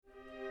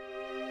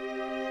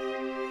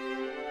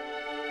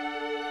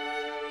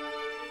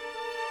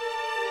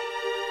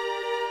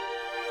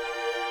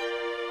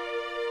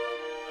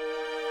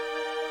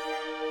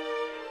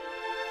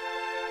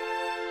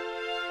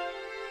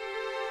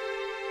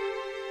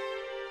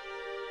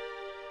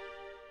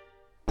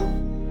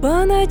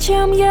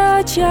ночам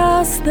я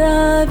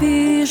часто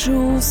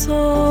вижу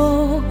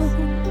сон.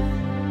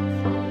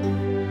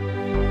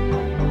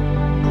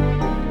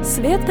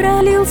 Свет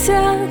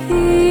пролился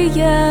и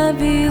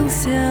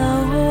явился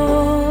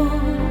он.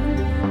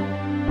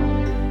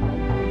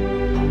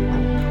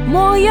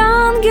 Мой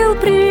ангел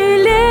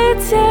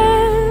прилетел,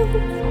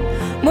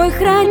 мой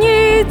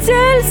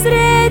хранитель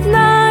средь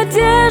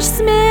надежд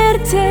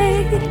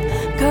смертей.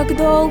 Как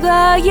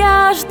долго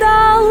я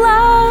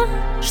ждала,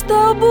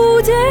 что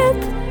будет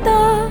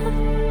так.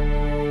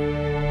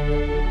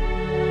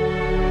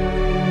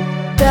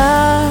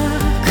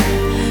 Так,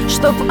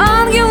 чтоб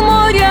ангел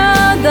мой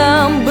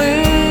рядом был.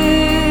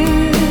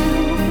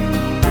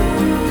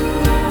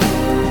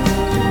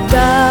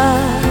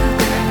 Так,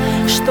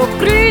 чтоб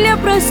крылья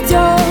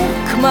простер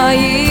к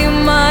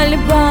моим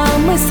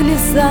мольбам и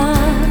слезам.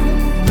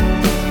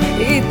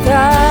 И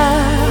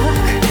так,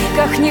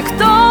 как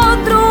никто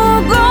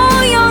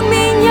другой, он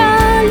меня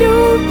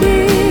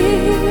любил.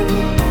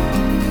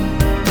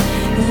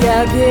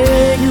 Я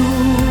верю,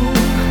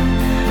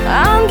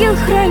 ангел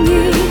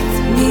хранит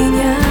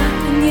меня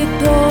не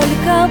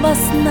только во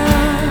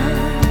снах.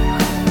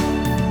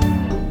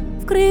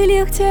 В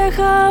крыльях тех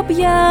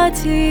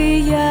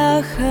объятий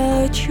я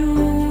хочу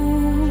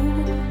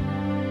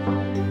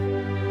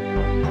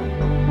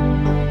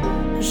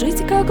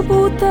жить, как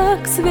будто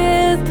к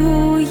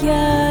свету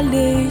я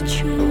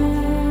лечу.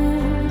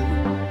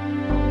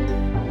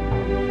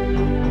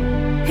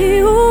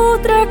 И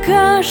утро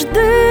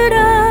каждый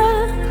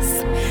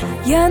раз,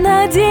 я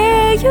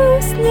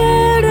надеюсь,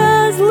 не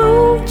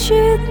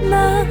разлучит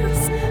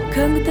нас.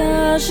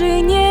 Когда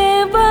же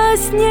не во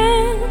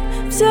сне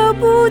все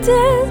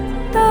будет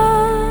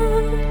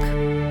так.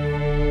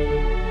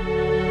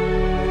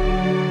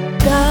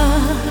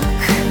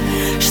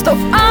 Так, чтоб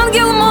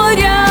ангел мой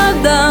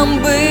рядом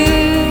был.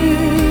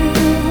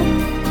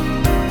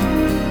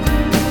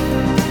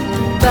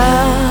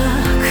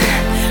 Так,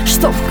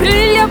 чтоб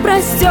крылья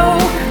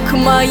простер к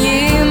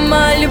моим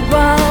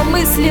мольбам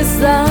и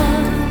слезам.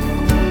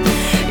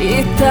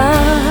 И так,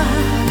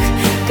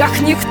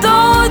 как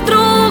никто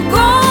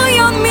другой,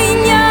 он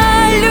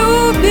меня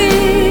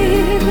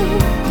любил.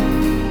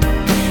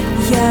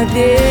 Я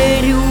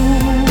верю,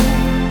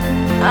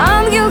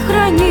 ангел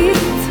хранит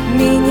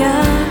меня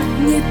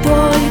не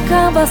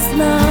только во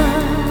снах.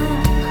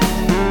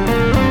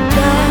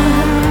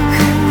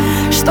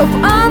 Так, чтоб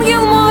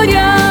ангел мой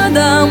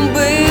рядом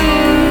был.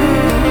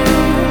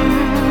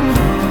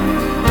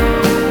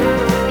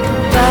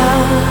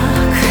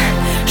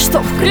 Так,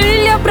 чтоб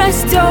крылья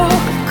простер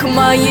к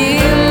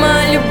моим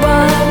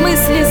мольбам и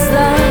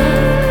слезам.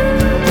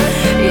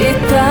 И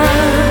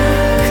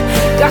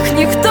так, как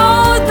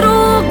никто